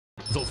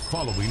The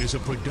following is a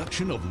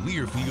production of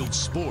Learfield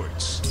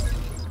Sports.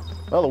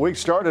 Well, the week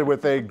started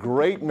with a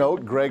great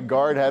note.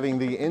 Gard having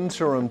the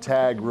interim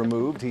tag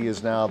removed. He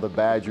is now the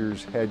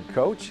Badgers head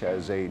coach,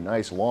 has a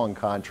nice long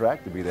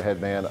contract to be the head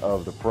man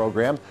of the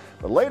program.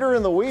 But later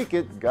in the week,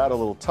 it got a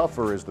little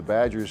tougher as the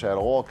Badgers had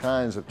all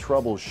kinds of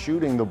trouble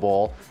shooting the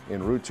ball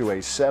en route to a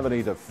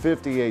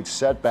 70-58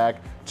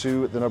 setback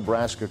to the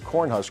Nebraska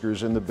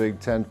Cornhuskers in the Big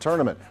Ten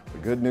tournament. The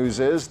good news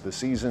is the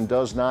season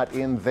does not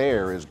end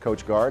there as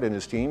Coach Gard and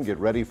his team get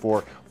ready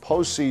for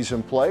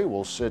postseason play.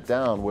 We'll sit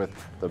down with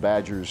the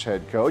Badgers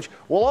head coach.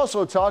 We'll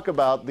also talk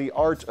about the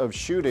art of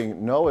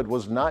shooting. No, it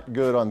was not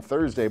good on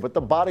Thursday, but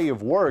the body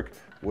of work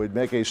would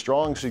make a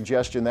strong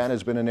suggestion that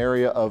has been an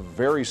area of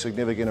very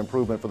significant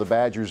improvement for the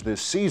Badgers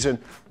this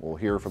season. We'll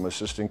hear from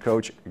assistant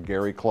coach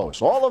Gary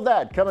Close. All of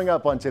that coming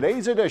up on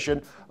today's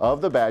edition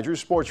of the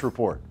Badgers Sports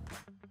Report.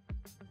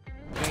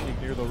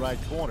 Koenig near the right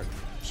corner.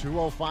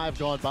 2:05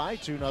 gone by,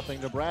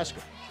 2-0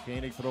 Nebraska.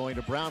 Koenig throwing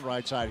to Brown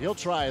right side. He'll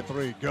try a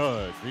three.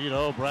 Good.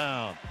 Vito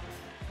Brown.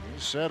 He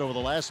said over the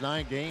last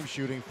 9 games,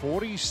 shooting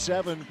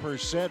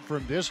 47%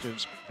 from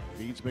distance.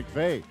 Feeds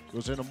McVeigh.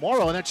 Goes into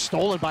Morrow, and that's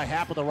stolen by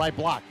Happ with the right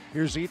block.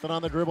 Here's Ethan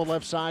on the dribble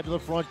left side to the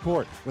front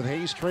court with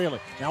Hayes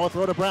trailing. Now a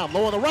throw to Brown.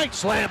 Low on the right.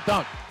 Slam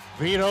dunk.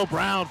 Vito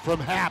Brown from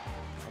Happ.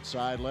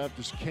 Outside left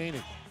is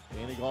Koenig.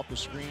 Koenig off the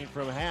screen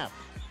from Happ.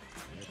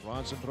 And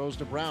Bronson throws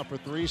to Brown for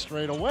 3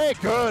 straight away.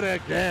 Good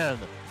again.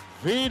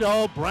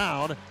 Vito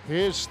Brown,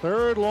 his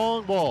 3rd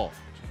long ball.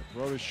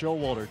 Throw to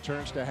Showalter.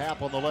 Turns to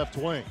Happ on the left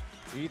wing.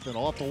 Ethan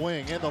off the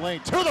wing, in the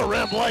lane, to the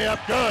rim, layup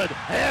good,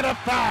 and a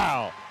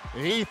foul.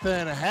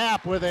 Ethan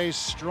Happ with a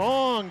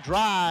strong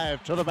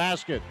drive to the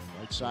basket.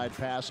 Right side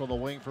pass on the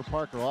wing for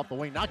Parker, off the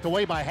wing, knocked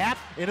away by Happ,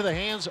 into the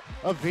hands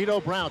of Vito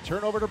Brown.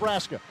 Turnover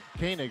Nebraska.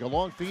 Koenig, a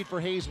long feed for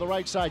Hayes on the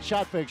right side,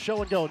 shot fake,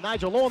 show and go.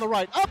 Nigel low on the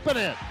right, up and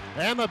in,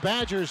 and the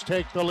Badgers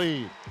take the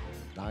lead.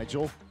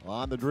 Nigel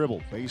on the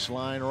dribble,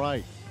 baseline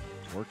right,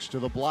 works to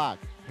the block.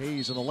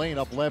 Hayes in the lane,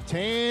 up left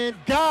hand,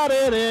 got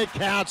it, it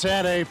counts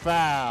at a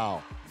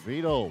foul.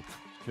 Vito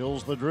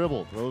kills the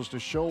dribble, throws to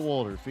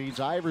Showalter, feeds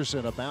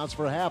Iverson, a bounce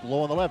for Happ,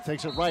 low on the left,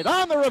 takes it right,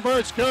 on the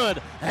reverse,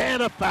 good,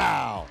 and a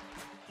foul.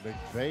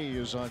 McVeigh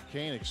is on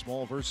Koenig,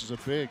 small versus a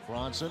big.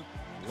 Bronson,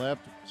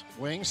 left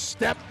wing,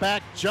 step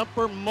back,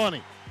 jumper,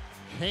 money.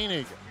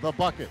 Koenig, the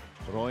bucket,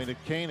 throwing to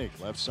Koenig,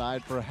 left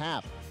side for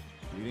Happ.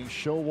 Feeding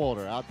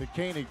Showalter, out to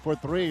Koenig for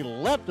 3,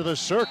 left of the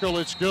circle,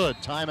 it's good.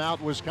 Timeout,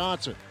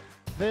 Wisconsin.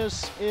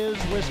 This is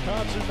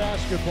Wisconsin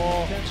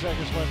basketball. 10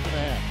 seconds left in the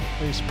half.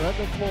 They spread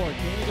the floor.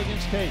 Koenig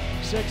against Tate.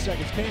 6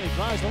 seconds. Koenig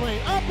drives the lane.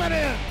 Up and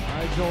in.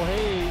 Nigel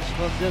Hayes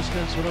from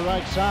distance to the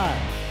right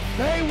side.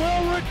 They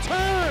will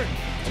return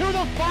to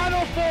the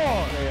Final Four.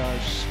 They are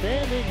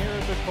standing here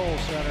at the Kohl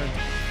Center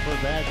for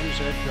Badgers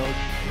head coach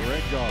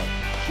Gard.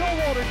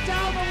 Showalter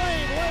down the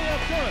lane.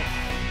 Layup good.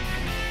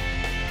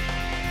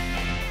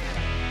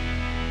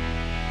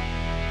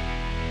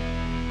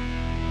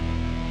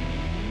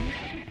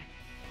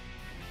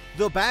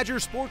 The Badger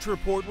Sports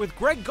Report with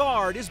Greg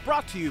Gard is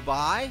brought to you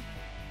by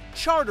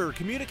Charter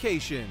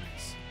Communications,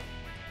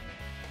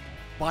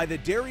 by the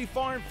Dairy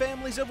Farm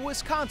Families of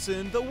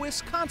Wisconsin, the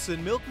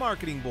Wisconsin Milk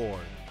Marketing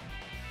Board,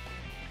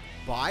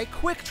 by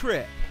Quick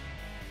Trip,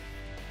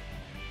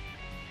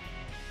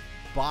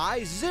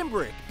 by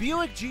Zimbrick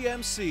Buick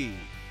GMC,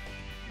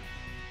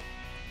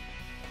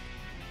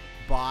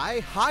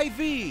 by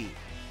Hy-Vee,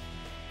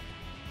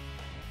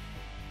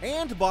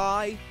 and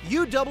by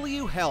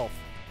UW Health,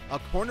 a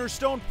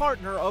cornerstone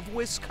partner of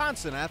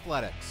Wisconsin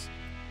Athletics.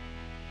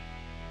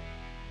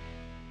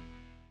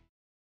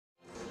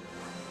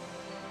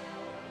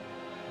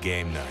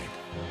 Game night.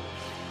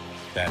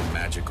 That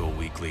magical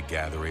weekly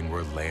gathering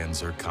where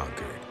lands are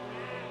conquered.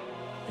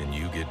 And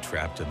you get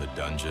trapped in the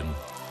dungeon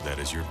that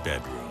is your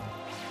bedroom.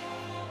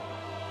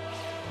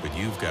 But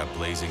you've got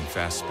blazing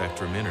fast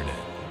Spectrum internet.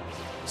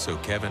 So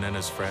Kevin and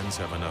his friends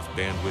have enough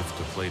bandwidth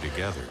to play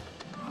together.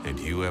 And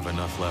you have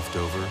enough left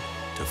over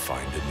to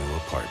find a new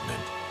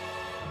apartment.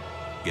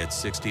 Get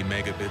 60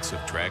 megabits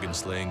of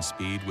dragon-slaying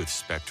speed with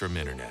Spectrum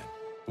Internet.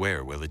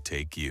 Where will it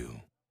take you?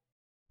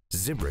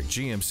 Zimbrick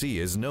GMC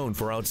is known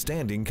for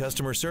outstanding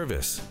customer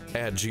service.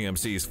 Add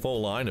GMC's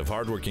full line of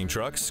hardworking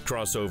trucks,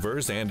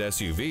 crossovers, and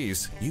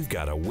SUVs, you've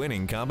got a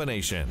winning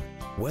combination.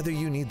 Whether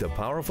you need the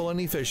powerful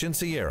and efficient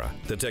Sierra,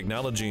 the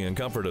technology and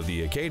comfort of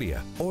the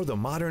Acadia, or the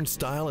modern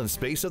style and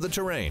space of the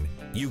Terrain,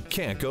 you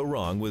can't go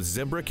wrong with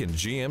Zimbrick and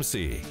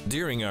GMC.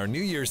 During our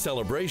New Year's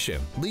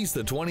celebration, lease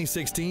the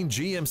 2016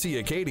 GMC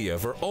Acadia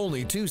for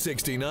only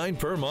 $269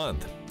 per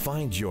month.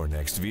 Find your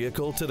next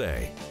vehicle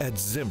today at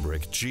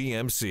Zimbrick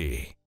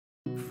GMC.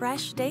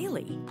 Fresh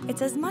daily.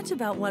 It's as much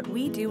about what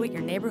we do at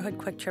your neighborhood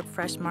Quick Trip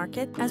Fresh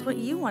Market as what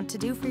you want to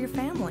do for your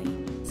family.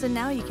 So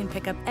now you can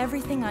pick up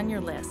everything on your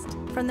list,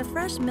 from the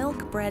fresh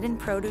milk, bread, and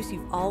produce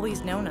you've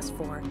always known us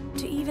for,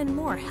 to even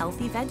more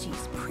healthy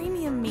veggies,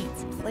 premium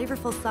meats,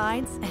 flavorful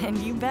sides, and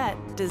you bet,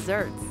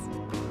 desserts.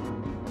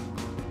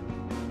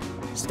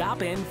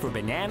 Stop in for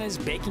bananas,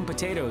 baking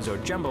potatoes, or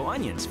jumbo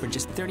onions for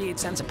just 38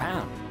 cents a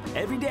pound.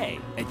 Every day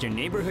at your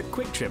neighborhood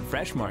Quick Trip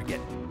Fresh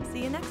Market. See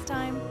See you next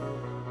time.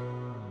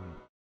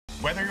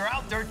 Whether you're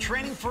out there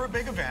training for a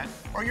big event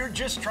or you're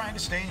just trying to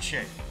stay in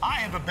shape, I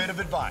have a bit of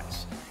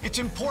advice. It's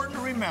important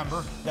to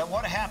remember that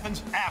what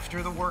happens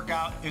after the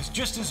workout is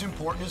just as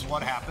important as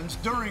what happens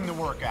during the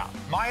workout.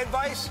 My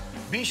advice?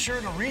 Be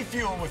sure to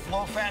refuel with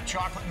low-fat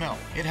chocolate milk.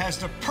 It has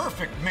the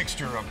perfect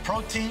mixture of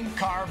protein,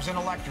 carbs, and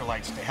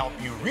electrolytes to help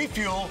you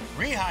refuel,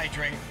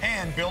 rehydrate,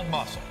 and build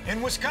muscle.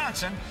 In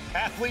Wisconsin,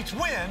 athletes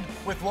win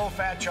with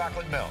low-fat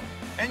chocolate milk.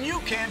 And you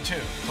can too.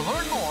 To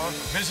learn more,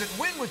 visit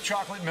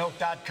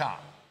winwithchocolatemilk.com.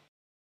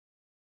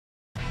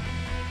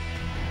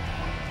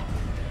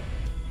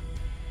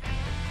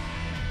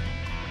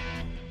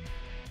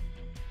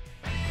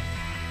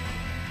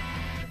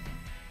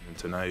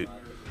 Tonight,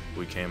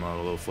 we came out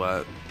a little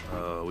flat.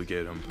 We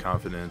gave them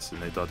confidence,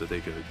 and they thought that they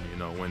could,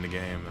 win the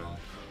game, and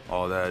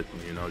all that,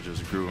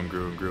 just grew and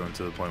grew and grew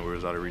until the point where it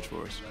was out of reach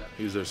for us.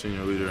 He's their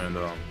senior leader, and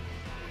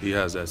he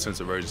has that sense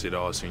of urgency that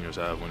all seniors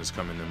have when it's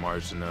coming in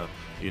March, and that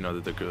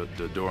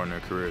the door in their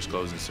career is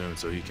closing soon.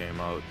 So he came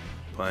out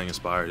playing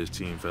inspired. His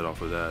team fed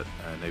off of that,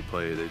 and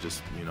they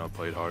just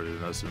played harder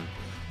than us, and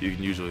you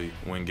can usually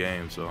win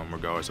games,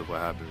 regardless of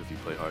what happens if you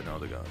play harder than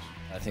other guys.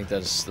 I think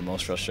that's the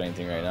most frustrating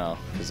thing right now,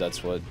 because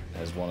that's what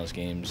has won us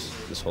games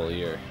this whole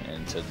year,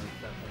 and to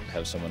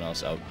have someone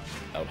else out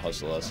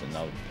hustle us and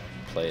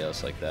outplay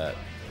us like that,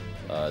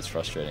 it's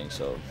frustrating.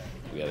 So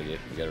we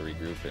gotta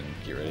regroup and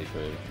get ready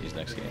for these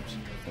next games.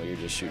 We're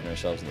just shooting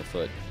ourselves in the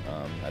foot.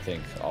 I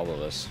think all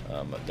of us,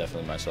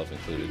 definitely myself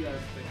included.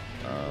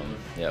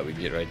 Yeah, we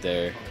get right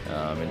there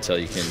until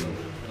you can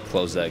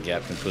close that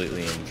gap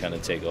completely and kind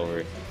of take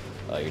over.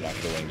 You're not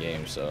going to win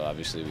games, so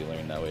obviously we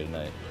learned that way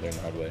tonight, learned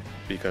the hard way.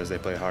 Because they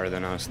play harder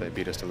than us, they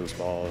beat us to loose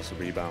balls,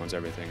 rebounds,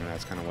 everything, and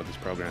that's kind of what this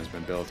program's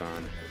been built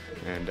on.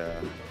 And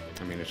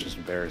I mean, it's just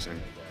embarrassing.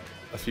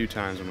 A few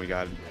times when we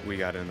got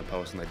it in the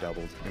post and they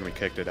doubled and we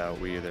kicked it out,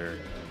 we either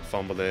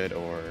fumbled it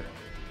or,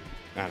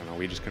 I don't know,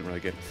 we just couldn't really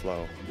get in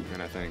flow.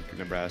 And I think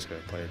Nebraska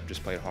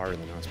just played harder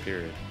than us,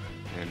 period.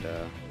 And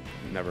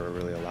never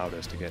really allowed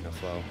us to get in a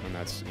flow, and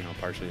that's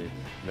partially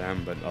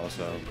them, but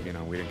also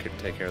we didn't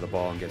take care of the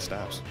ball and get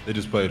stops. They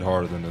just played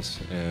harder than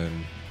us,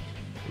 and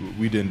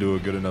we didn't do a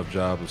good enough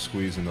job of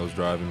squeezing those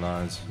driving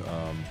lines.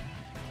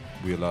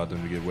 We allowed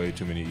them to get way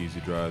too many easy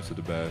drives to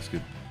the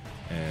basket,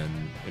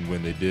 and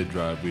when they did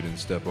drive, we didn't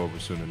step over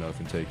soon enough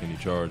and take any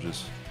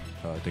charges.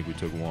 I think we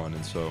took one,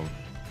 and so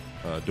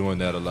doing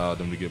that allowed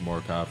them to get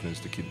more confidence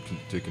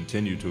to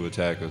continue to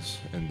attack us,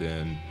 and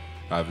then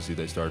obviously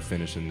they started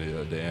finishing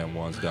the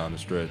and-ones down the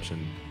stretch,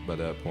 and by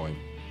that point,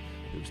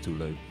 it was too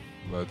late.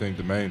 Well, I think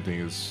the main thing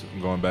is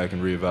going back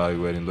and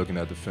reevaluating, looking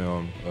at the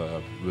film,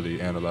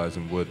 really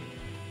analyzing what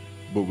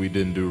we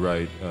didn't do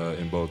right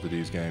in both of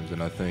these games,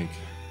 and I think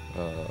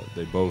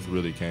they both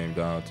really came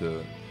down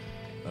to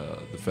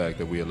the fact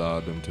that we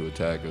allowed them to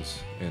attack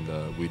us, and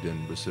we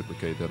didn't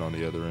reciprocate that on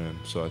the other end.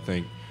 So I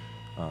think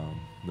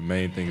the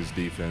main thing is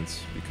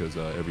defense, because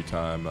every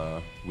time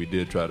we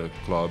did try to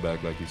claw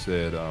back, like you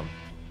said,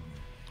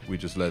 we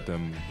just let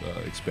them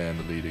expand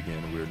the lead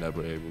again, and we were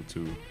never able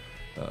to,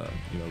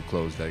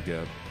 close that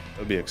gap.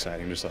 It'll be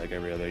exciting, just like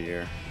every other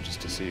year, just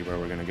to see where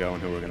we're going to go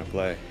and who we're going to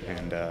play,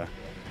 and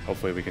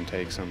hopefully we can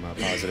take some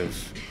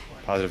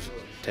positive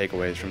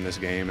takeaways from this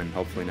game, and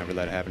hopefully never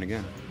let it happen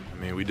again. I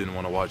mean, we didn't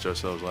want to watch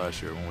ourselves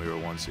last year when we were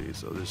 1 seed,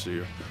 so this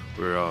year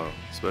we're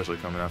especially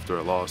coming after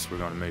a loss. We're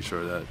going to make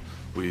sure that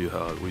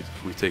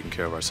we've taken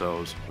care of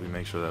ourselves. We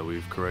make sure that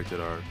we've corrected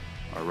our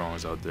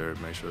wrongs out there,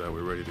 make sure that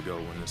we're ready to go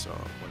when it's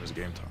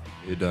game time.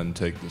 It doesn't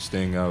take the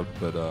sting out,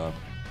 but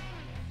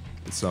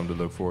it's something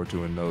to look forward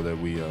to, and know that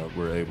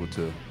we're able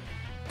to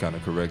kind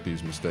of correct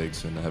these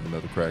mistakes and have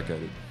another crack at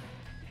it.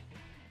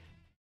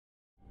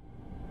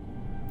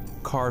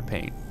 Car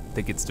paint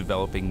that gets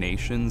developing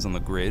nations on the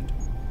grid.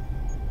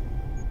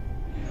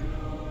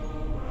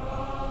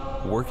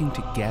 Working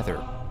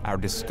together, our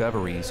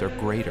discoveries are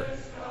greater.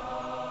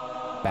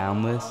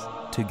 Boundless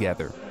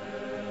together.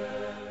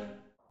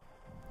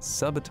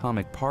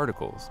 Subatomic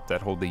particles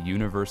that hold the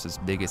universe's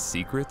biggest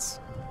secrets?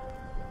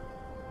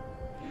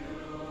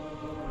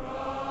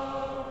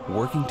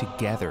 Working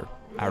together,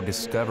 our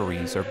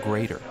discoveries are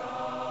greater.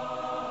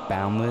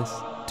 Boundless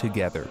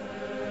together.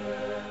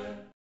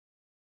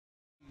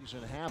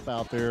 And half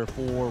out there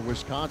for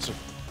Wisconsin.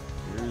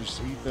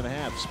 Here's Ethan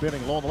Happ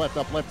spinning along the left,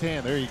 up left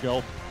hand. There you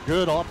go.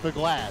 Good off the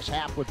glass.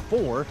 Happ with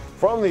 4.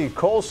 From the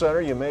Kohl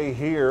Center, you may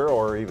hear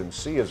or even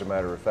see, as a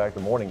matter of fact,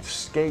 the morning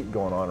skate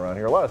going on around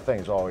here. A lot of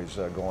things always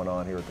going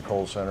on here at the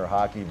Kohl Center.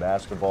 Hockey,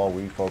 basketball.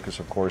 We focus,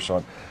 of course,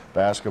 on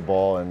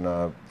basketball.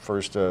 And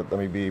first, let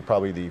me be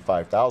probably the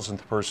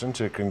 5,000th person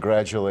to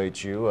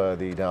congratulate you,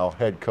 the now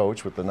head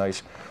coach with the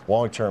nice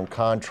long-term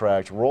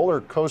contract.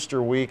 Roller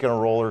coaster week and a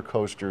roller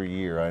coaster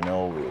year. I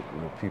know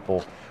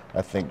people,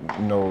 I think,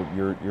 know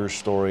your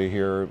story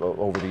here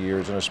over the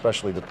years, and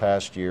especially the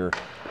past year.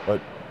 But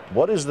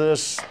what has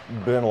this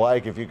been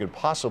like, if you could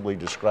possibly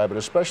describe it,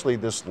 especially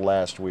this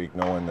last week,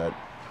 knowing that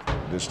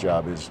this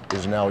job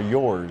is now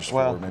yours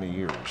for many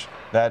years.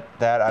 That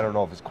I don't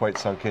know if it's quite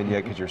sunk in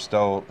yet because you're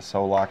so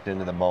locked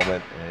into the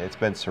moment. It's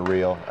been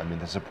surreal. I mean,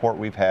 the support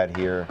we've had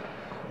here,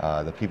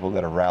 the people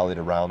that have rallied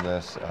around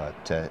this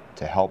to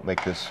help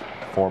make this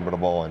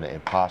formidable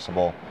and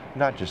possible,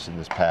 not just in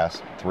this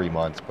past 3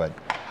 months, but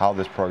how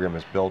this program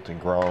is built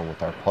and grown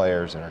with our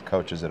players and our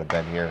coaches that have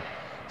been here,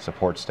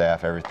 support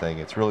staff, everything.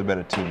 It's really been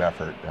a team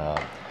effort.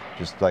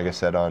 Just like I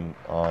said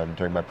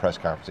during my press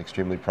conference,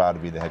 extremely proud to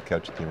be the head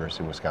coach at the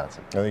University of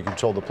Wisconsin. I think you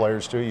told the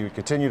players too, you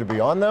continue to be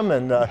on them,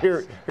 and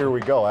here we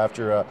go.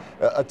 After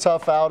a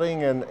tough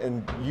outing,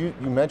 and you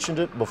mentioned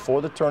it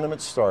before the tournament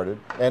started,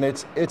 and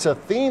it's a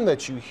theme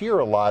that you hear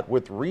a lot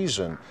with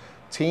reason.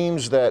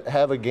 Teams that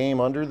have a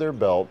game under their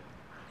belt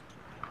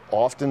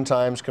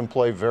oftentimes can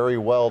play very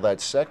well that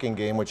second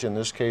game, which in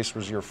this case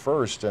was your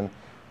first, and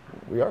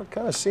we are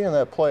kind of seeing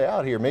that play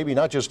out here, maybe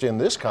not just in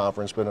this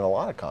conference, but in a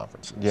lot of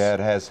conferences. Yeah, it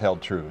has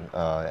held true.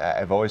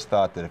 I've always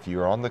thought that if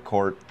you're on the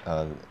court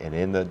and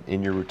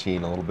in your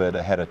routine a little bit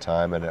ahead of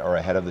time or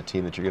ahead of the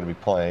team that you're going to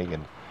be playing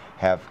and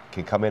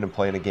can come in and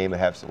play in a game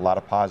and have a lot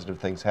of positive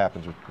things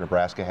happen, which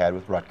Nebraska had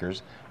with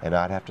Rutgers, and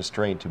not have to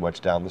strain too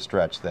much down the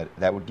stretch,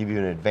 that would give you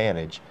an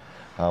advantage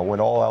when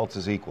all else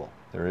is equal.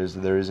 There is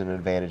an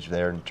advantage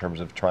there in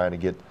terms of trying to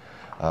get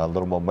a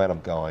little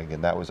momentum going,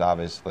 and that was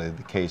obviously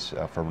the case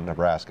for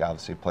Nebraska.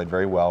 Obviously played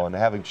very well, and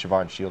having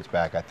Siobhan Shields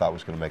back I thought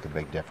was going to make a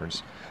big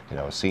difference. You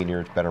know, a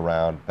senior, been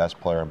around, best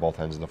player on both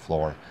ends of the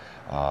floor,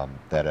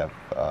 that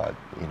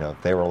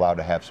if they were allowed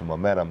to have some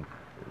momentum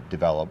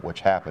develop, which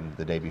happened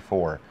the day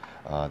before,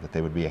 that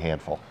they would be a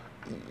handful.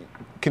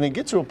 Can it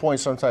get to a point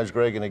sometimes,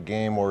 Greg, in a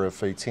game where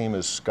if a team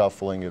is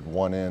scuffling at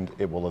one end,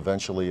 it will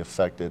eventually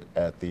affect it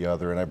at the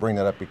other? And I bring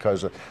that up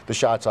because the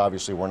shots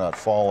obviously were not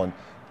falling,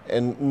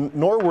 and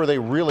nor were they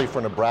really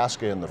for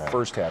Nebraska in the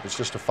first half. It's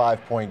just a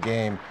 5-point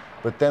game,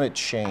 but then it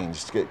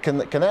changed. Can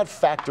that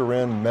factor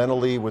in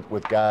mentally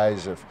with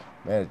guys if,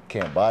 man,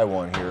 can't buy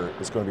one here,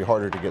 it's going to be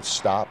harder to get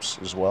stops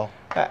as well?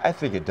 I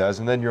think it does,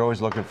 and then you're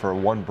always looking for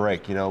one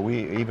break. You know,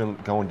 we even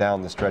going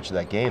down the stretch of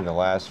that game, the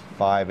last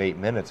 5-8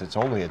 minutes, it's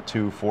only a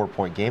 2-4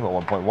 point game at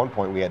one point. One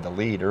point we had the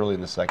lead early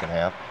in the second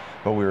half,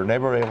 but we were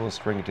never able to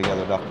string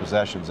together enough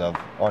possessions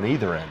on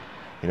either end.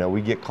 You know,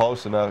 we'd get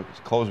close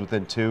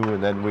within 2,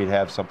 and then we'd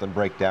have something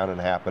break down and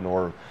happen,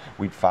 or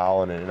we'd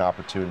foul in an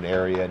opportune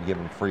area and give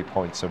them free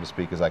points, so to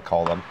speak, as I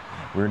call them.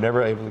 We were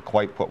never able to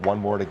quite put one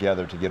more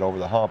together to get over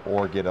the hump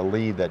or get a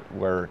lead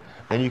where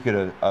then you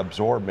could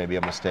absorb maybe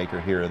a mistake or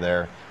here or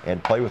there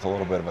and play with a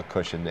little bit of a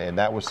cushion, and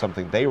that was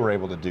something they were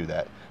able to do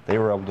that. They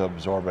were able to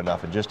absorb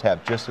enough and just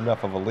have just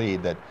enough of a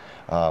lead that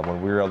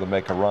when we were able to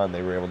make a run,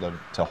 they were able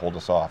to hold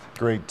us off.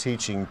 Great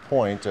teaching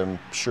point. I'm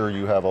sure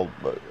you have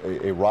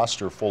a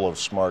roster full of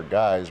smart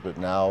guys, but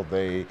now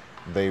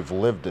they've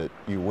lived it.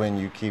 You win,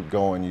 you keep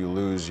going, you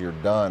lose, you're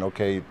done.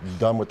 Okay,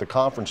 done with the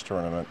conference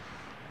tournament,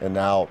 and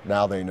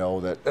now they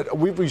know that.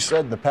 We've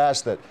said in the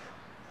past that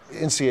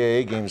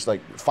NCAA games,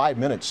 like 5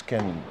 minutes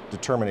can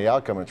determine the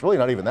outcome, and it's really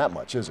not even that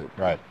much, is it?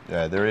 Right.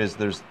 There's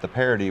the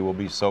parity will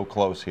be so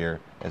close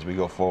here as we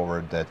go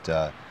forward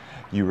that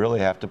you really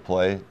have to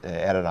play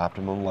at an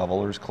optimum level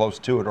or as close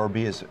to it, or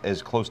be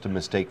as close to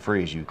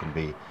mistake-free as you can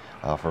be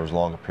for as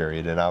long a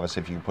period. And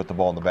obviously if you can put the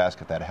ball in the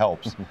basket, that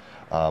helps.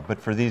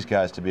 But for these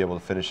guys to be able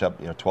to finish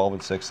up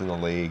 12-6 in the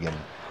league and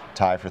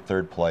tie for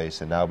 3rd place,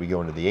 and now we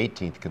go into the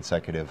 18th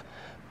consecutive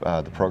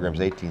the program's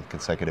 18th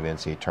consecutive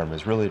NCAA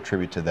tournament is really a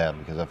tribute to them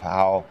because of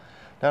how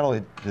not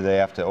only do they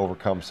have to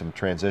overcome some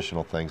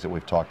transitional things that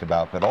we've talked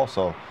about, but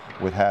also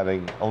with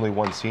having only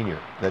one senior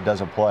that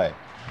doesn't play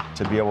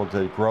to be able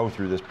to grow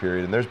through this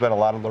period. And there's been a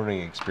lot of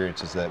learning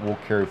experiences that we'll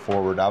carry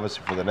forward,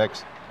 obviously for the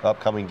next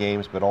upcoming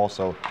games, but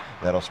also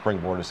that'll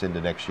springboard us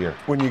into next year.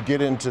 When you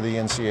get into the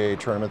NCAA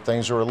tournament,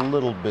 things are a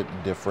little bit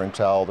different,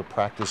 how the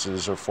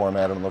practices are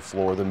formatted on the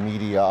floor, the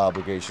media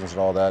obligations and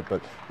all that,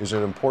 but is it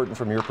important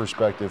from your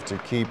perspective to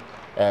keep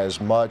as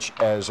much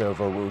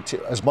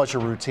a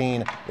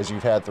routine as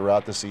you've had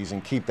throughout the season,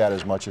 keep that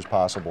as much as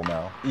possible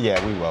now?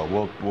 Yeah, we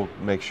will. We'll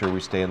make sure we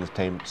stay in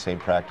the same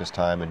practice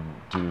time,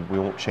 and we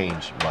won't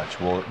change much.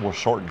 We'll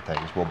shorten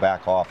things. We'll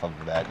back off of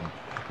that and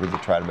really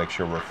try to make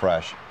sure we're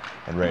fresh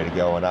and ready to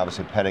go. And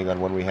obviously, depending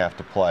on when we have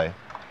to play,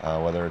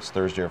 whether it's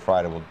Thursday or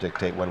Friday, will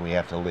dictate when we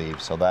have to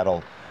leave. So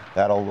that'll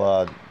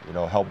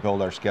help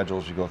build our schedule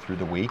as we go through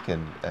the week.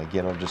 And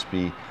again, it'll just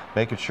be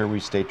making sure we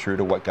stay true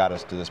to what got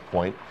us to this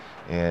point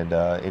and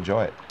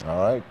enjoy it.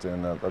 All right,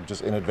 and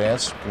just in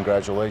advance,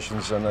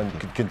 congratulations on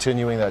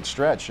continuing that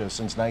stretch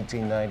since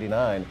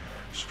 1999.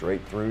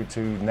 Straight through to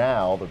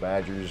now, the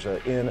Badgers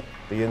in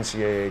the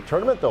NCAA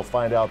tournament. They'll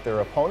find out their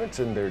opponents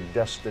and their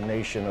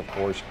destination, of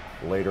course,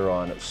 later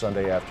on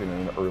Sunday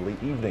afternoon, early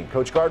evening.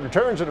 Coach Gard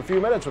returns in a few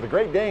minutes with a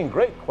great day and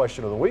great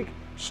question of the week.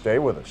 Stay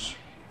with us.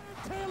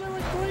 Taylor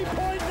with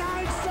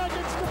 3.9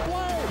 seconds to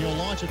play. He'll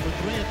launch it for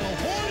 3 at the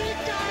horn. He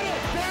got it.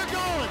 They're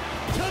going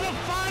to the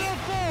Final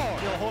Four.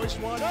 He'll hoist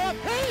one up.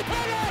 He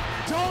hit it.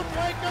 Don't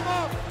wake him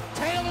up.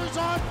 Taylor's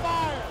on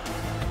fire.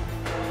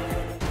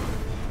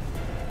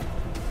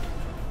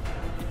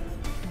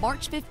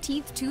 March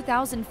 15th,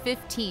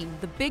 2015,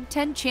 the Big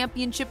Ten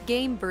Championship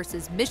game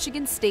versus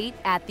Michigan State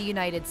at the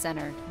United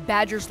Center.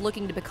 Badgers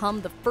looking to become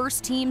the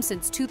first team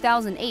since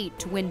 2008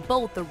 to win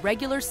both the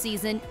regular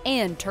season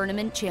and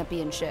tournament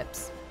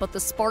championships. But the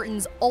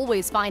Spartans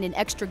always find an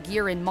extra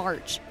gear in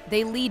March.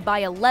 They lead by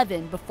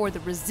 11 before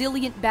the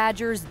resilient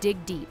Badgers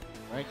dig deep.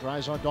 Rank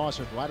drives on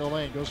Dawson, right of the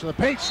lane, goes to the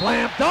paint,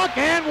 slam, dunk,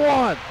 and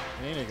one!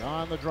 Koenig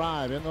on the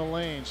drive, in the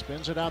lane,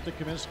 spins it out to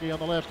Kaminsky on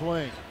the left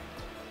wing.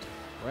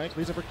 Rank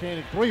leads it for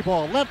Koenig,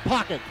 3-ball, left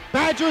pocket,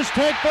 Badgers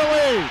take the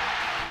lead!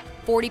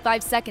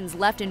 45 seconds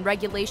left in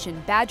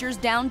regulation, Badgers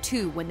down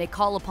 2 when they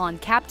call upon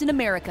Captain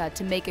America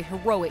to make a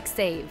heroic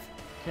save.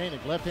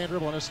 Koenig, left-hand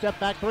dribble and a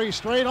step-back three,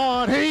 straight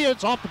on.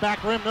 It's off the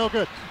back rim, no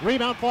good.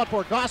 Rebound fought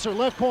for Gosser,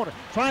 left corner,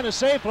 trying to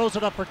save, throws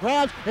it up for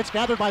grabs. It's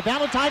gathered by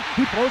Valentine.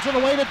 He throws it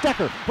away to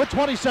Decker with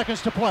 20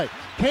 seconds to play.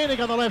 Koenig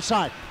on the left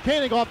side.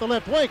 Koenig off the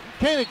left wing.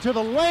 Koenig to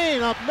the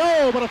lane, up,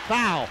 no, but a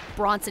foul.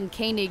 Bronson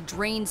Koenig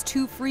drains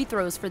 2 free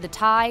throws for the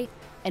tie,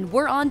 and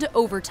we're on to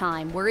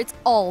overtime, where it's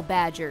all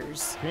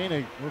Badgers.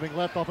 Koenig moving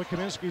left off a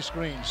Kaminsky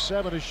screen,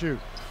 7 to shoot.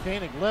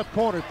 Koenig left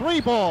corner,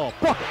 3-ball,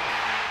 bucket.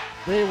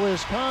 The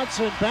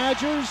Wisconsin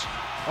Badgers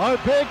are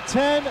Big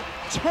Ten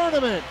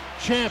Tournament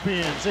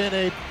champions in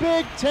a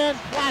Big Ten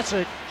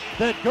Classic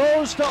that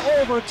goes to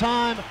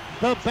overtime.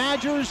 The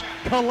Badgers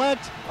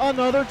collect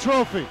another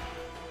trophy.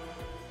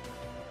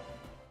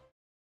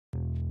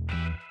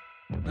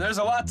 There's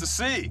a lot to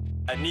see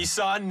at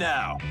Nissan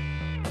now.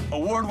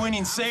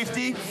 Award-winning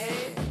safety,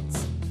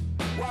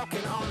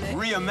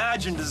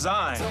 reimagined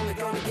design,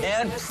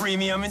 and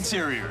premium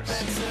interiors.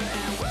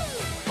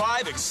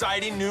 5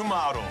 exciting new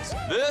models.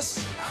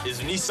 This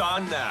is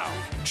Nissan Now.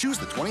 Choose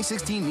the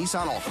 2016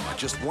 Nissan Altima,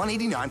 just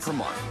 $189 per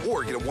month,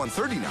 or get a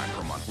 $139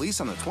 per month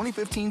lease on the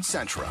 2015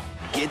 Sentra.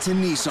 Get to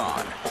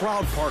Nissan,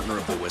 proud partner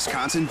of the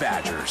Wisconsin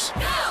Badgers. Go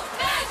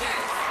Badgers!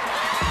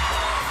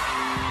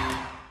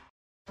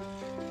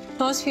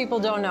 Most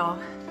people don't know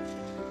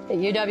that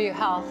UW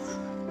Health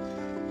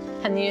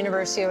and the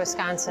University of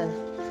Wisconsin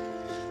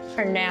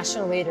are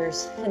national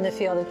leaders in the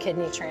field of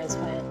kidney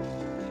transplant.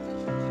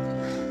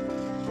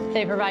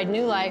 They provide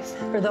new life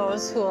for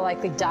those who will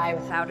likely die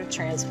without a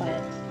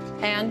transplant,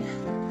 and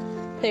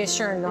they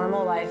assure a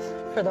normal life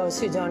for those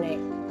who donate.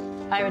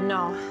 I would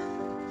know.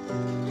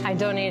 I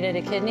donated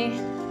a kidney,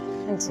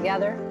 and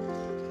together,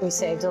 we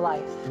saved a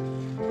life.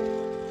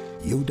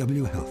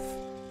 UW Health.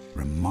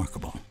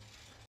 Remarkable.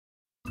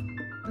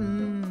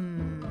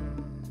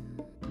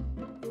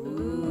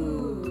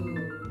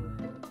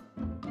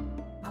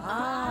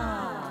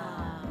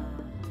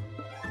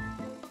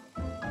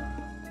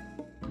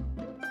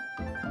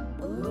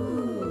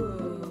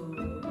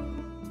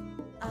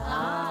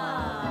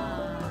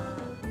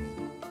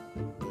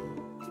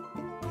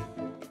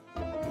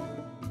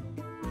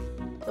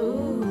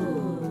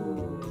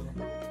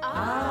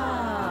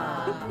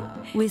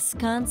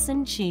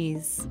 Wisconsin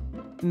cheese,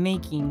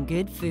 making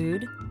good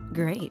food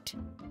great.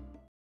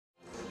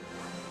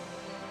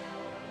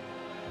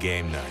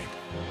 Game night.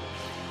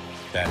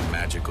 That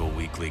magical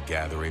weekly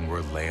gathering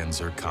where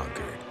lands are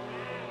conquered.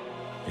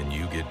 And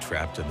you get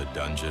trapped in the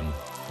dungeon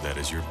that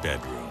is your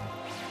bedroom.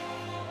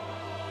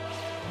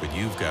 But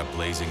you've got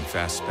blazing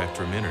fast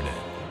spectrum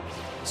internet.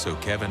 So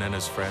Kevin and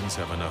his friends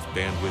have enough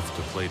bandwidth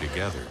to play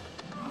together.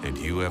 And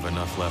you have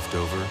enough left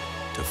over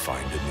to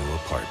find a new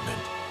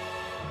apartment.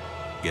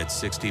 Get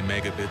 60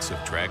 megabits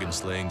of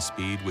dragon-slaying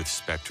speed with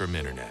Spectrum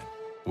Internet.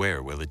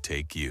 Where will it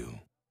take you?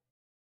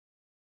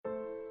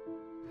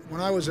 When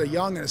I was a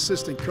young and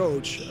assistant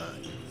coach,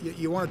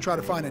 you want to try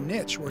to find a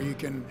niche where you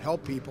can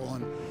help people.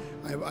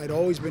 And I'd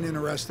always been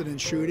interested in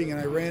shooting, and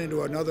I ran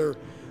into another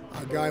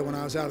guy when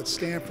I was out at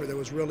Stanford that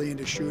was really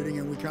into shooting,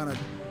 and we kind of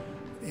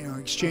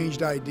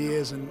exchanged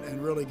ideas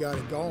and really got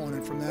it going.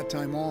 And from that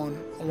time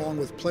on, along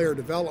with player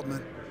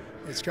development,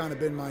 it's kind of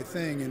been my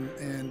thing,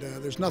 and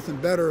there's nothing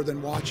better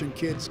than watching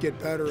kids get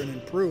better and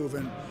improve,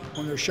 and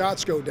when their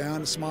shots go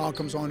down, a smile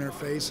comes on their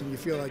face and you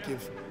feel like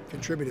you've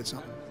contributed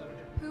something.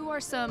 Who are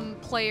some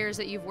players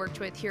that you've worked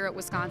with here at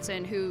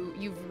Wisconsin who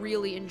you've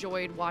really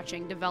enjoyed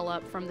watching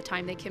develop from the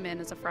time they came in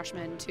as a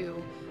freshman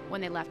to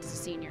when they left as a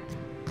senior?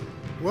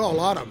 Well, a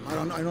lot of them. I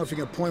don't know if you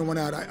can point one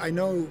out. I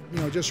know,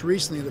 just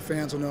recently the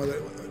fans will know that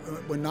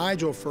when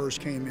Nigel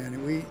first came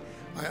in,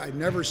 I'd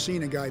never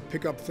seen a guy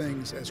pick up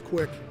things as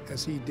quick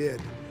as he did.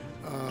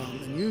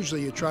 And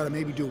usually you try to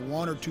maybe do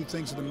 1 or 2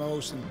 things at the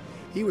most, and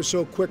he was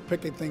so quick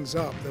picking things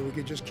up that we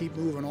could just keep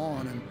moving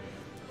on. And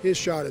his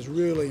shot has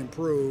really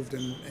improved,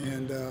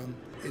 and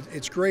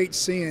it's great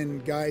seeing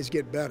guys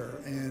get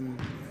better, and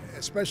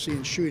especially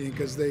in shooting,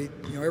 because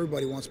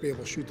everybody wants to be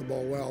able to shoot the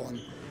ball well.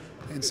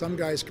 And some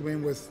guys come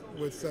in with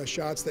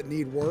shots that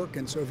need work,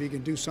 and so if you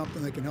can do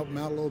something that can help them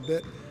out a little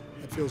bit,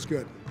 that feels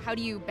good. How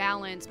do you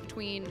balance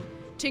between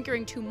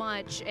tinkering too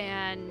much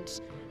and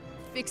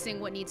fixing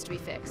what needs to be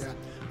fixed? Yeah,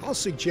 I'll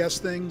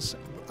suggest things.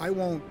 I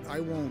won't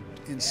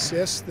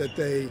insist that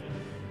they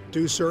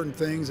do certain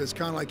things. It's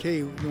kind of like, hey,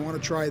 you want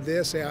to try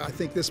this? Yeah, I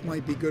think this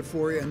might be good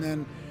for you, and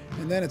then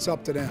it's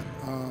up to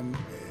them.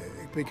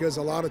 Because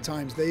a lot of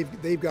times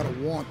they've got to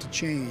want to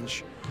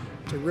change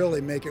to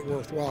really make it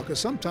worthwhile, because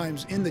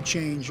sometimes in the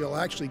change you'll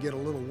actually get a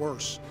little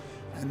worse,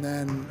 and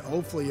then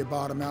hopefully you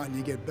bottom out and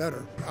you get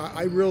better.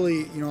 I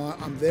really,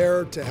 I'm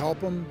there to help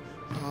them,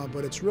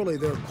 but it's really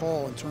their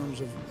call in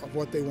terms of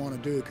what they want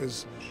to do,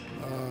 because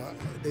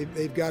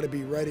they've got to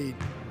be ready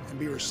and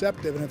be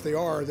receptive, and if they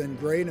are, then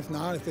great, and if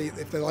not, if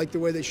they like the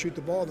way they shoot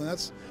the ball, then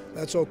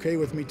that's okay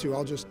with me too.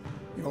 I'll just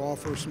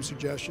offer some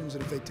suggestions,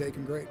 and if they take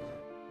them, great.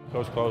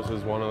 Coach Close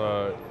is one of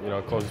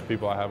the closest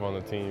people I have on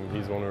the team.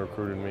 He's the one who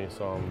recruited me,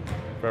 so I'm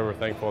forever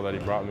thankful that he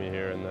brought me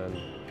here. And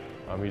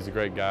then he's a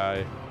great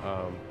guy.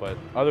 But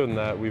other than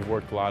that, we've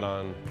worked a lot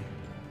on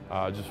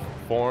just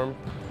form,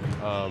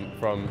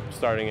 from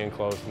starting in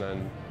close and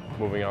then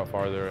moving out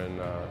farther. And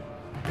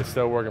it's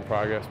still a work in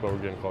progress, but we're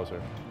getting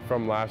closer.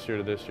 From last year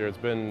to this year, it's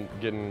been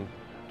getting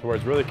to where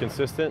it's really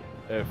consistent.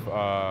 If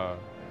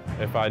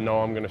I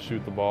know I'm going to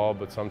shoot the ball,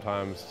 but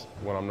sometimes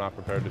when I'm not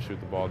prepared to shoot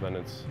the ball, then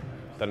it's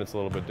a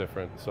little bit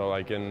different. So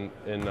like in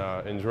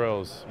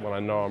drills, when I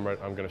know I'm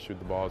going to shoot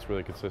the ball, it's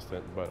really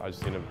consistent, but I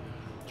just need to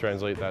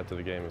translate that to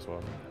the game as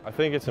well. I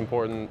think it's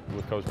important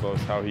with Coach Close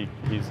how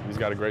he's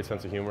got a great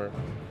sense of humor,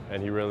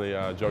 and he really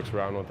jokes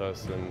around with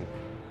us, and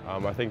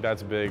I think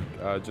that's big,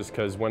 just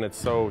because when it's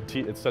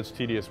such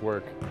tedious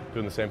work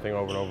doing the same thing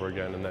over and over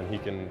again, and then he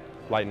can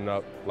lighten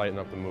up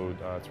the mood.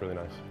 It's really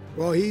nice.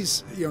 Well,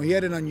 he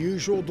had an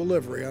unusual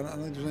delivery. I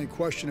don't think there's any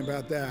question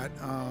about that.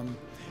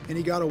 And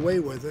he got away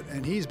with it,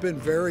 and he's been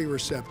very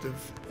receptive,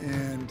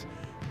 and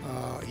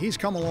he's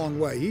come a long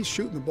way. He's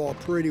shooting the ball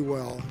pretty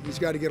well. He's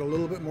got to get a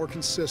little bit more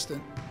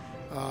consistent,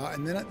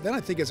 and then I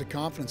think it's a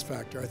confidence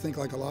factor. I think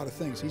like a lot of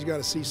things, he's got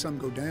to see some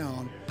go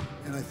down,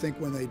 and I think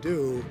when they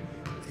do,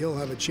 he'll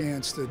have a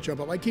chance to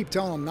jump up. I keep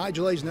telling him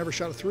Nigel Hayes never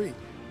shot a three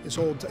his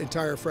whole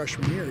entire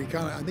freshman year.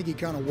 I think he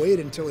kind of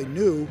waited until he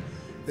knew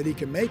that he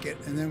could make it,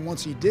 and then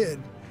once he did,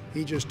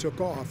 he just took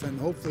off, and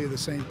hopefully the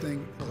same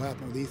thing will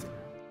happen with Ethan.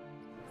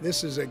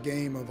 This is a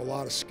game of a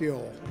lot of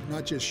skill,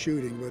 not just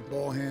shooting, but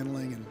ball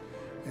handling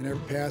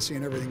and passing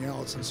and everything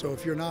else. And so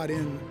if you're not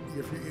in,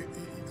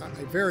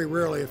 I very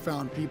rarely have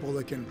found people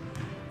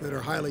that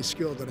are highly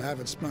skilled that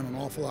haven't spent an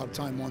awful lot of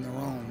time on their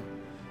own.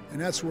 And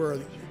that's where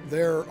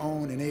their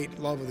own innate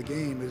love of the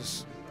game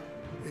is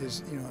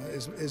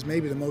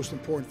maybe the most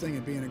important thing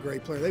in being a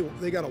great player.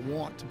 They got to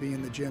want to be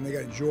in the gym. They got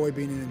to enjoy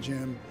being in the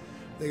gym.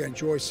 They got to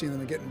enjoy seeing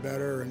them getting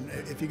better. And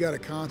if you got to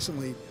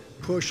constantly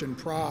push and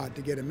prod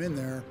to get them in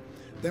there,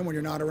 then when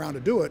you're not around to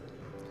do it,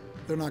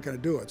 they're not going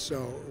to do it.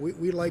 So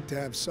we like to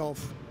have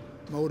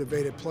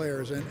self-motivated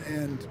players,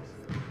 and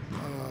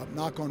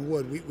knock on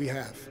wood, we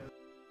have.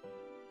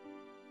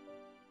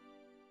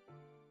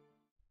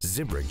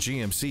 Zimbrick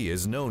GMC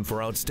is known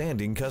for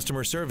outstanding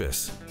customer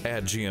service.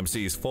 At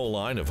GMC's full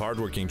line of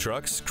hardworking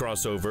trucks,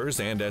 crossovers,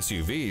 and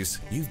SUVs,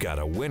 you've got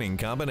a winning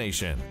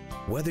combination.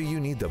 Whether you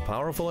need the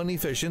powerful and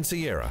efficient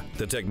Sierra,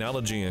 the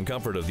technology and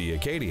comfort of the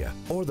Acadia,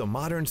 or the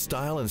modern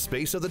style and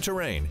space of the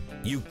Terrain,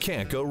 you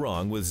can't go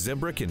wrong with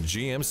Zimbrick and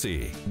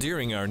GMC.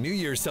 During our New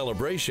Year's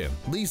celebration,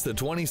 lease the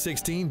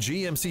 2016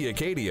 GMC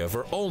Acadia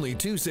for only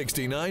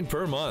 $269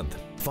 per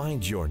month.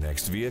 Find your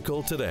next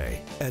vehicle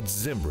today at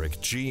Zimbrick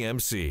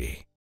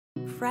GMC.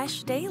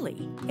 Fresh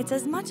daily. It's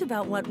as much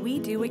about what we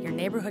do at your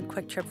neighborhood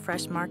Quick Trip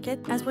Fresh Market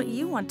as what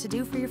you want to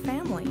do for your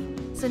family.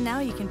 So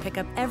now you can pick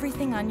up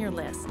everything on your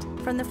list,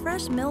 from the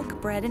fresh milk,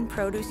 bread, and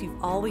produce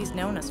you've always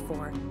known us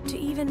for, to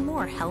even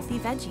more healthy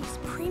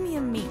veggies,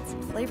 premium meats,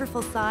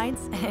 flavorful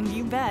sides, and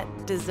you bet,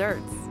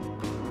 desserts.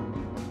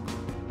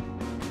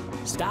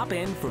 Stop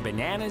in for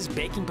bananas,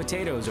 baking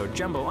potatoes, or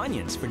jumbo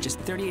onions for just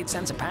 38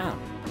 cents a pound.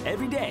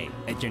 Every day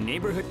at your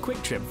neighborhood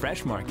Quick Trip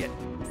Fresh Market.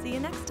 See you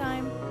next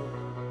time.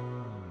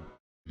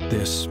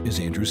 This is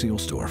Andrew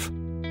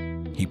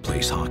Zielsdorf. He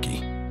plays hockey.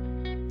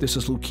 This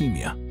is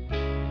leukemia.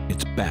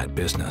 It's bad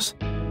business.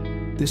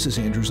 This is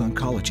Andrew's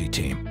oncology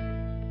team.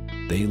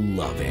 They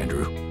love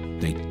Andrew.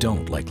 They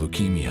don't like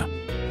leukemia.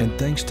 And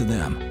thanks to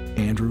them,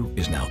 Andrew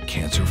is now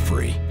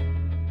cancer-free.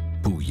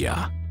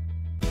 Booyah.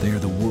 They are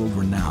the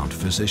world-renowned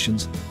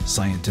physicians,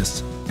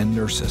 scientists, and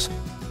nurses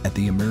at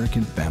the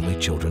American Family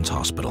Children's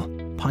Hospital,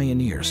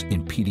 pioneers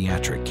in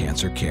pediatric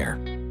cancer care.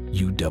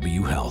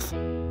 UW Health.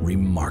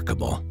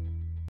 Remarkable.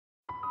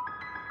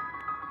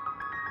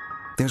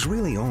 There's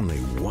really only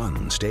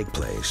one steak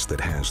place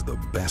that has the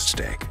best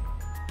steak.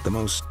 The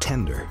most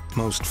tender,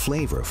 most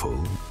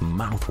flavorful,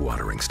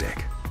 mouth-watering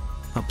steak.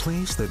 A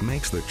place that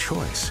makes the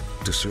choice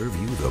to serve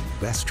you the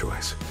best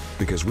choice.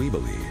 Because we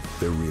believe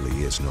there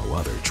really is no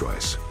other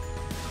choice.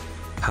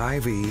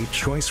 Hy-Vee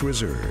Choice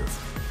Reserve.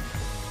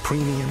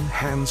 Premium,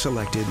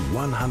 hand-selected,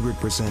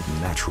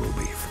 100% natural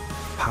beef.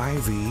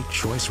 Hy-Vee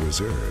Choice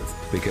Reserve.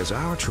 Because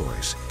our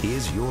choice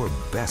is your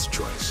best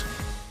choice.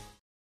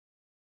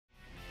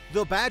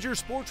 The Badger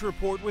Sports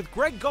Report with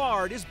Greg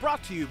Gard is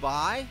brought to you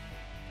by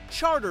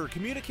Charter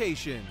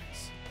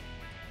Communications,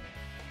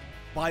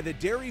 by the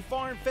Dairy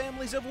Farm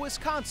Families of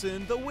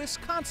Wisconsin, the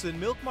Wisconsin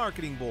Milk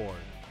Marketing Board,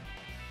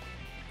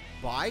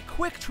 by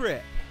Quick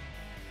Trip,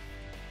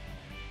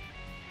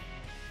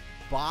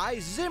 by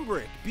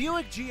Zimbrick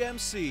Buick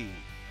GMC,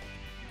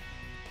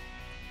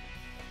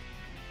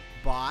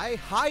 by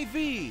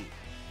Hy-Vee,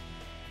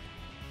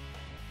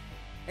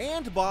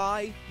 and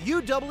by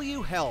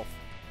UW Health,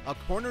 a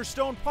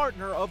cornerstone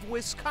partner of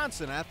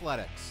Wisconsin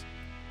athletics.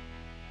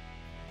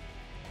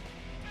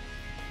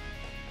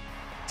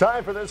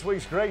 Time for this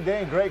week's Great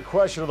Dane Great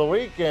Question of the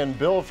Week. And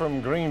Bill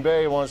from Green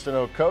Bay wants to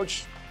know,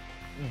 Coach,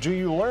 do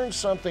you learn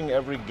something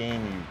every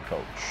game you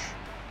coach?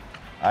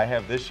 I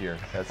have this year,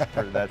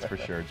 that's for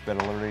sure. It's been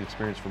a learning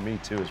experience for me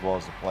too, as well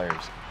as the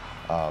players.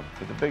 But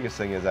the biggest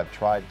thing is I've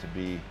tried to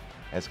be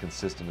as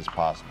consistent as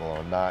possible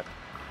and not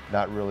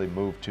really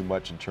move too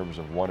much in terms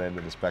of one end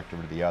of the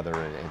spectrum to the other,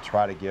 and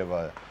try to give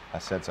a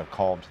sense of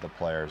calm to the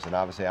players. And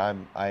obviously I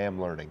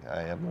am learning.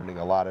 I am learning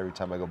a lot every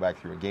time I go back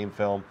through a game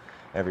film,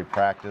 every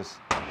practice.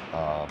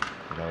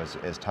 You know,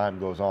 as time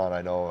goes on,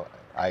 I know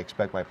I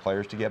expect my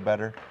players to get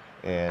better,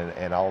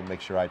 and I'll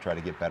make sure I try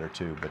to get better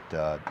too. But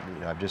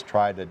you know, I've just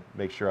tried to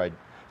make sure I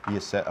be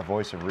a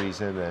voice of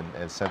reason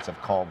and sense of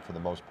calm for the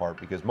most part,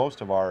 because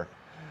most of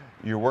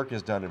your work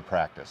is done in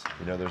practice.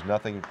 You know, there's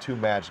nothing too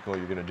magical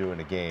you're going to do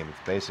in a game. It's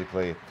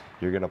basically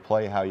you're going to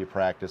play how you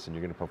practice, and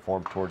you're going to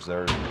perform towards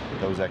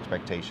those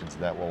expectations,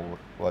 and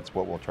that's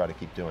what we'll try to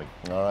keep doing.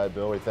 All right,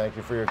 Bill, we thank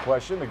you for your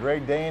question. The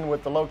Great Dane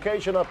with the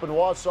location up in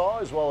Wausau,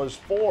 as well as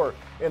 4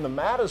 in the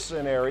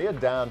Madison area,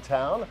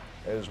 downtown,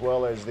 as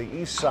well as the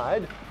east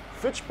side,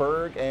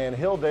 Fitchburg and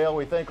Hilldale.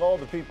 We thank all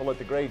the people at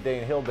the Great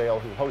Dane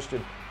Hilldale who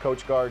hosted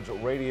Coach Gard's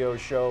radio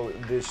show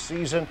this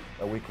season.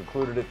 We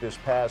concluded it this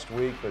past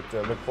week, but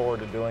look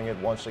forward to doing it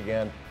once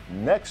again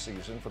next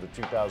season for the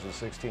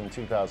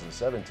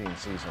 2016-2017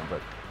 season.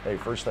 But hey,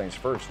 first things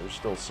first, there's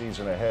still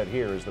season ahead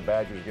here as the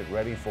Badgers get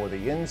ready for the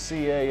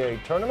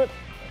NCAA tournament.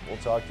 And we'll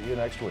talk to you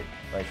next week.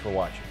 Thanks for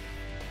watching.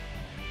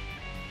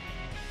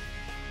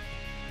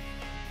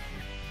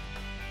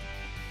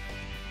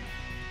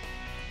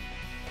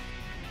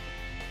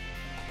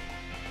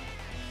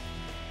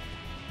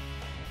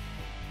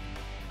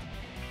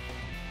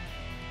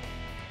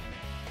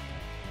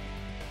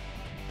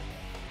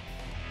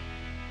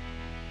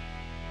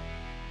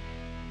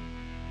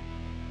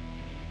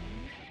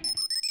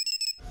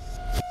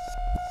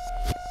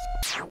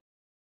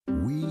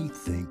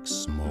 Think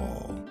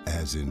small,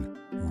 as in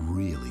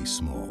really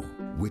small,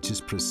 which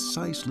is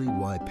precisely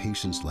why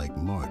patients like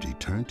Margie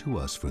turn to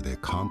us for their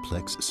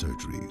complex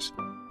surgeries.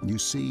 You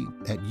see,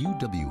 at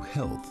UW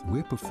Health,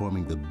 we're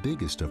performing the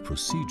biggest of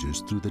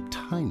procedures through the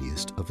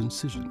tiniest of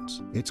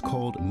incisions. It's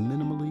called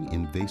minimally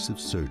invasive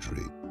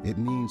surgery. It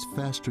means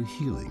faster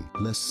healing,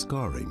 less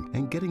scarring,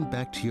 and getting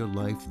back to your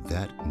life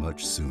that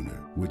much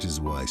sooner, which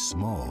is why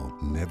small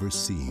never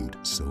seemed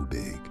so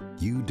big.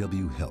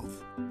 UW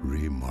Health,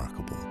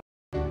 remarkable.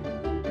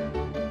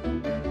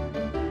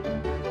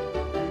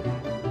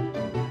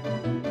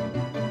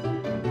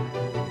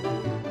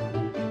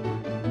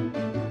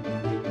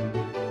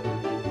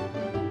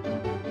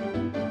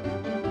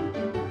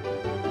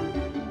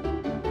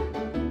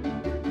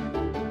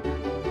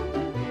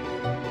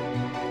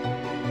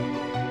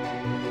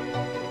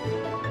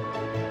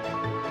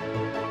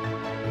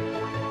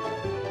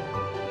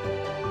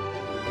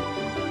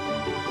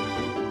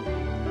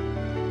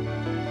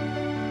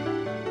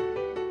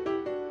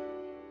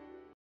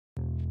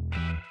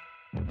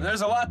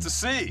 There's a lot to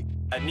see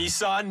at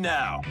Nissan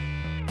now.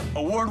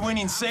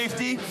 Award-winning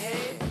safety,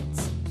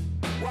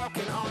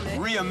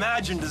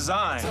 reimagined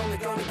design,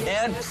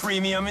 and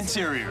premium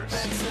interiors.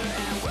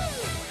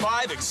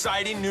 5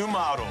 exciting new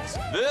models.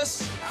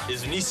 This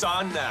is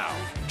Nissan Now.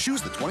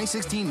 Choose the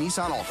 2016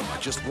 Nissan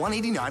Altima, just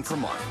 $189 per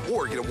month,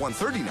 or get a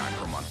 $139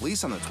 per month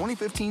lease on the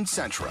 2015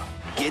 Sentra.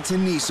 Get to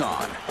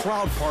Nissan,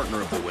 proud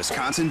partner of the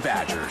Wisconsin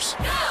Badgers.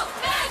 Go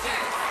Badgers!